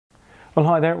Well,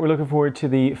 hi there. We're looking forward to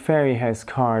the Fairyhouse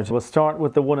card. We'll start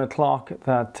with the 1 o'clock,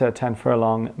 that 10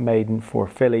 furlong maiden for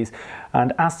fillies.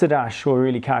 And Astedash will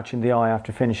really catch in the eye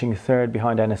after finishing third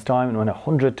behind Ennis Diamond, won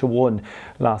 100 to 1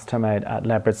 last time out at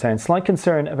Leopardstown. Slight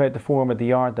concern about the form of the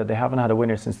yard, that they haven't had a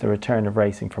winner since the return of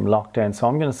racing from lockdown. So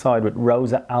I'm going to side with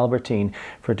Rosa Albertine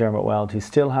for Dermot Weld, who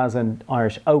still has an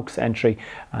Irish Oaks entry,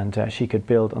 and she could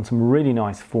build on some really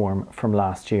nice form from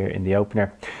last year in the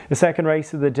opener. The second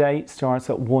race of the day starts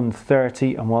at 1:30.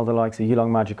 And while the likes of Yulong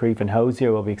Magic Reef and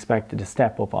Hosier will be expected to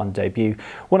step up on debut,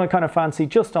 one I kind of fancy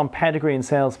just on pedigree and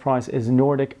sales price is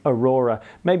Nordic Aurora.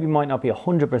 Maybe might not be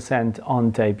 100%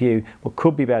 on debut, but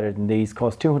could be better than these.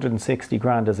 Cost 260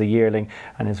 grand as a yearling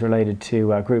and is related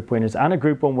to group winners and a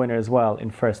group 1 winner as well in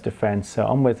First Defence. So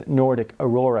I'm with Nordic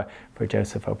Aurora for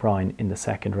Joseph O'Brien in the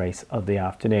second race of the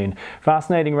afternoon.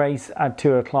 Fascinating race at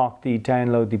 2 o'clock. The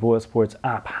Download the Boyle Sports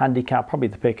app handicap, probably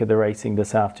the pick of the racing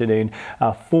this afternoon.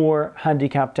 4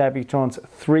 handicap debutants,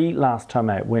 3 last time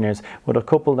out winners, but a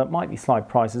couple that might be slight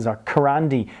prices are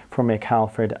Carandi for Mick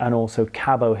Halford and also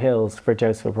Cabo Hills for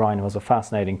Joseph O'Brien, who has a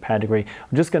fascinating pedigree.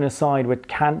 I'm just going to side with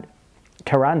Carandi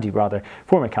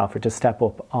for Mick Halford to step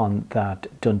up on that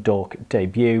Dundalk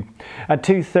debut. At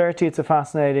 2:30 it's a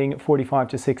fascinating 45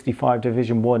 to 65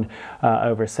 Division 1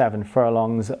 over 7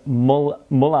 furlongs.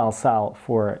 Mull Sal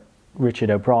for Richard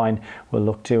O'Brien will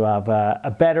look to have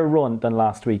a better run than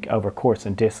last week over course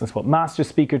and distance, but Master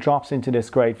Speaker drops into this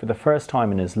grade for the first time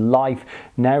in his life,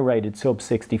 now rated sub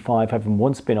 65, having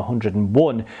once been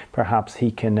 101. Perhaps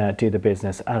he can do the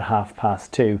business at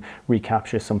 2:30,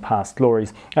 recapture some past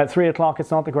glories. At 3 o'clock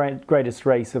it's not the greatest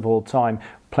race of all time.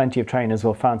 Plenty of trainers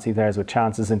will fancy theirs with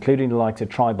chances, including the likes of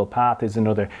Tribal Path is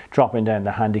another dropping down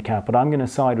the handicap. But I'm going to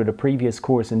side with a previous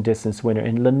course and distance winner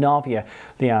in Lanavia.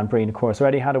 Leanne Breen, of course,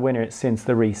 already had a winner since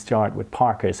the restart with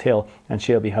Parker's Hill, and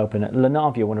she'll be hoping that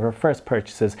Lanavia, one of her first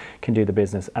purchases, can do the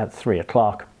business at 3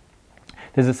 o'clock.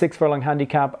 There's a 6 furlong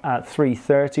handicap at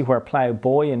 3:30 where Plough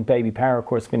Boy and Baby Power, of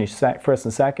course, finished first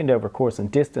and second over course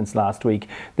and distance last week.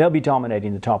 They'll be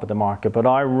dominating the top of the market, but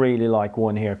I really like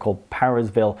one here called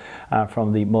Powersville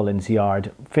from the Mullins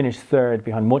Yard. Finished third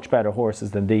behind much better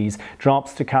horses than these.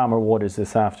 Drops to calmer waters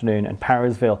this afternoon, and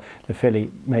Powersville, the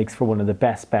filly, makes for one of the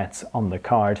best bets on the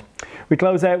card. We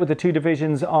close out with the 2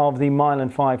 divisions of the mile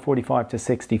and 5, 45 to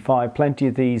 65. Plenty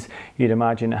of these, you'd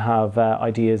imagine, have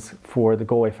ideas for the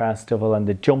Galway Festival and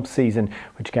the jump season,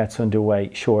 which gets underway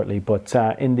shortly. But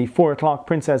in the 4 o'clock,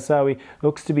 Princess Zoe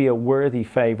looks to be a worthy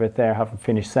favourite there, having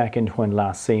finished second when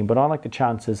last seen. But I like the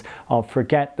chances of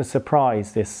Forget the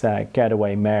Surprise, this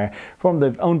getaway mare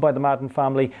owned by the Madden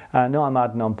family. Noel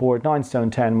Madden on board, 9 stone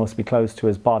 10, must be close to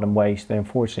his bottom weight. They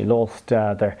unfortunately lost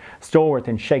their stalwart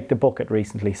in Shake the Bucket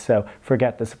recently, so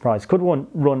Forget the Surprise could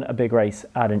run a big race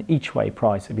at an each way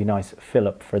price. It'd be a nice fill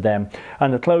up for them.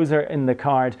 And the closer in the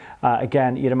card,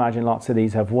 again, you'd imagine lots of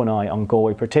these have one eye on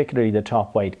Galway, particularly the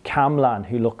top weight Camlan,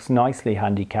 who looks nicely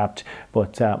handicapped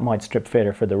but might strip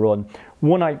fitter for the run.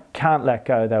 One I can't let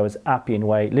go though is Appian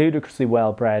Way, ludicrously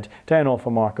well bred, down off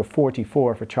a mark of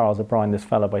 44 for Charles O'Brien, this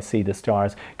fella by See the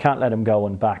Stars. Can't let him go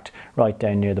unbacked, right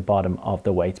down near the bottom of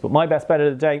the weights. But my best bet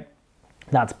of the day,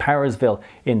 that's Powersville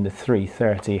in the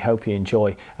 3:30. Hope you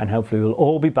enjoy, and hopefully we'll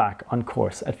all be back on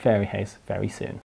course at Fairyhouse very soon.